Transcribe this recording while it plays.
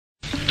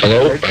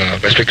Hello,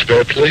 may I speak to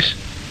Mary, please?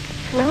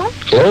 Hello?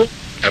 Hello?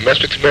 May I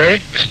speak to Mary?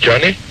 Is it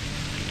Johnny?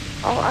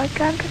 Oh, I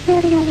can't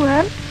hear you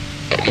well.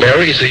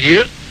 Mary, is it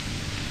you?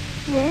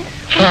 Yes.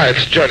 Hi,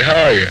 this is Johnny. How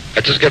are you?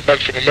 I just got back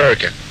from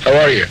America. How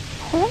are you?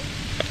 Who?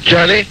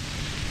 Johnny?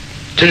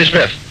 Johnny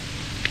Smith.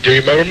 Do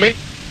you remember me?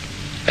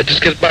 I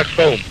just got back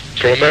home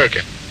from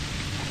America.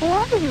 Who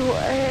are you?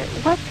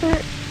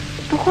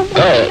 To whom would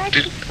Oh, you like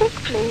to speak,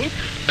 please?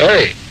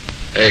 Hey,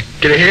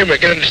 can you hear me? I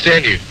can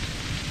understand you.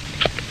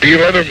 Do you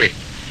remember me?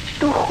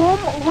 To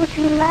whom would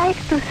you like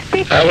to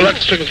speak? I would like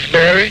to speak with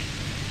Mary.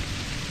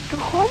 To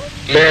whom?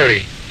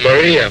 Mary.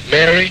 Maria.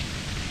 Mary.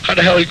 How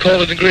the hell you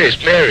call it in Greece?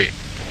 Mary.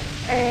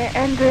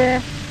 And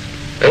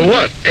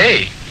what?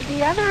 Hey.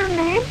 the other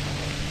name?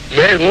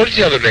 Mary, what is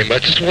the other name? I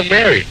just want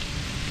Mary.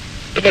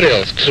 Nobody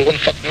else. Just one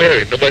fuck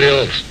Mary. Nobody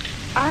else.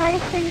 I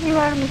think you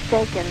are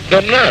mistaken. No,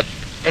 I'm not.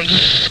 I'm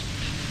just...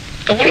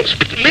 I want to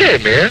speak to Mary,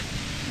 man.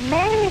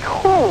 Mary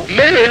who?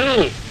 Mary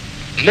who?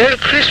 Merry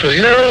Christmas.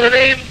 You know the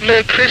name?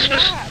 Merry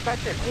Christmas? Yeah, but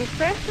the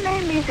first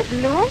name is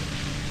Lou.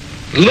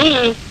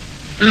 Lou?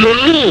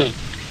 Lulu.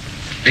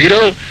 You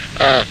know,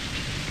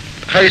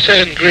 how you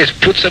say it in Greece?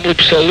 Put some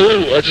lips on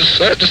Lou. I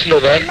just know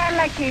that.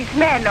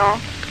 Μαλακισμένο.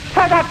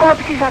 Θα τα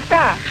κόψεις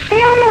αυτά. Τι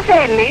άλλο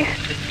θέλεις?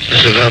 Να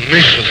σε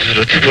γαμίσω,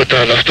 θέλω τίποτα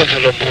άλλο. Αυτό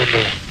θέλω μόνο.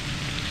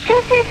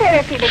 Ποιος είσαι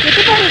ρε φίλε και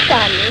τι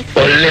παριστάνεις?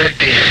 Ο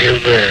Lentis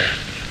είμαι.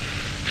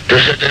 Το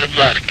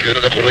σεντερμάρκιο, να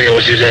τα χωρώ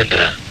ως η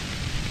Λέντρα.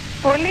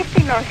 Πολύ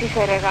φτηνός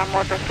είσαι ρε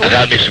γαμότο σου.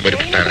 Γαμίσω με την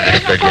πουτάνα, Δεν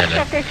έστα να κόψεις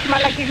γέλα. αυτές τις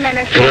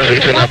μαλακισμένες Θέλω να φράσεις.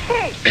 ρίξω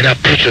ένα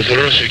πούτσο,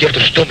 θέλω να σου βγει από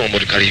το στόμα μου,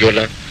 η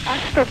καριόλα.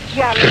 Ας το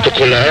διάλογο. Θέλω το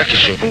κολαράκι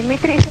σου.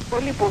 Δημήτρη είσαι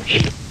πολύ πούστη.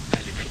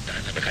 Άλλη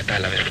πουτάνα, με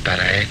κατάλαβες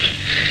πουτάνα,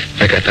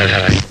 με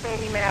κατάλαβες.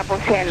 Περίμενα από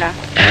σένα.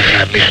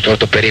 Γαμίσω, τώρα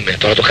το περίμενε,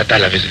 τώρα το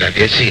κατάλαβες δηλαδή,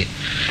 έτσι.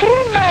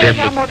 Κρίμα ρε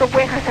γαμότο που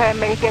έχασα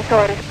μερικές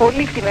ώρες.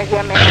 Πολύ φτηνές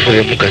για μένα. Αφού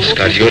δεν μου κάνεις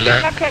καριόλα.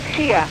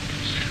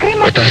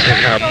 Όταν σε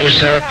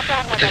γαμούσα,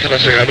 όταν ήθελα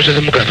να σε γαμούσα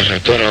δεν μου κάθωσα.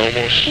 Τώρα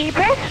όμως... Τι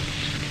είπες?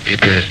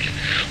 Είπες,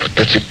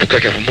 τα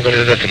τσιμπουκάκια που μου έκανες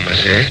δεν τα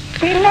θυμάσαι,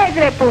 Τι λες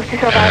ρε πούστη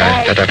σοβαρά?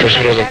 Θα τα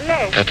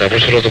πω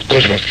σε όλο τον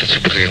κόσμο αυτά τα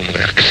τσιμπουκάκια που μου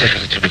έκανες.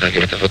 Ξέχασα τσιμπουκάκια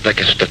με τα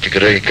δοντάκια σου, τα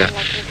τυγρόικα.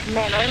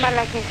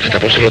 Θα τα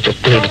πω σε όλο τον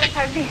κόσμο.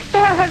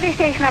 Τώρα θα δεις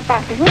τι έχεις να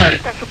πάθεις. Μην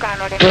θα σου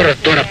κάνω ρε.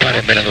 Τώρα πάρε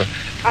εμένα εδώ.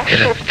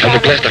 Θα μου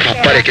κλάσεις τα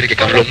φαπάρια και είναι και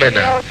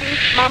καυλωμένα.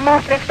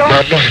 Μαμόστρεφτο.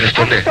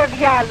 Μαμόστρεφτο, ναι. Ας το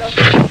διάλογο.